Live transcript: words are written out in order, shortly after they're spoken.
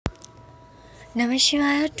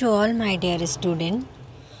Namaskar to all my dear students.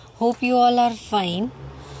 Hope you all are fine.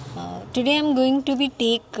 Today I am going to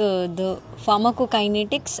take the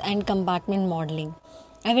pharmacokinetics and compartment modeling.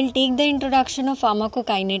 I will take the introduction of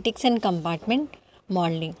pharmacokinetics and compartment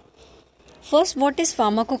modeling. First, what is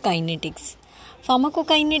pharmacokinetics?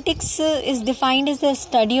 Pharmacokinetics is defined as the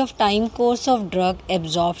study of time course of drug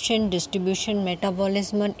absorption, distribution,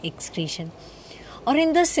 metabolism and excretion. Or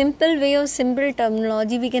in the simple way of simple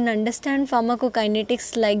terminology, we can understand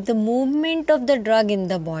pharmacokinetics like the movement of the drug in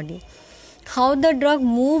the body. How the drug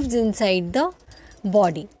moves inside the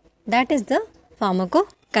body. That is the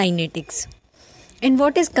pharmacokinetics. And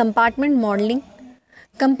what is compartment modeling?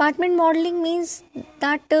 Compartment modeling means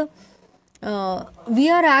that we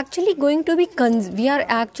are actually going to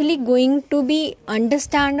be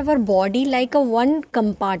understand our body like a one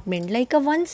compartment, like a one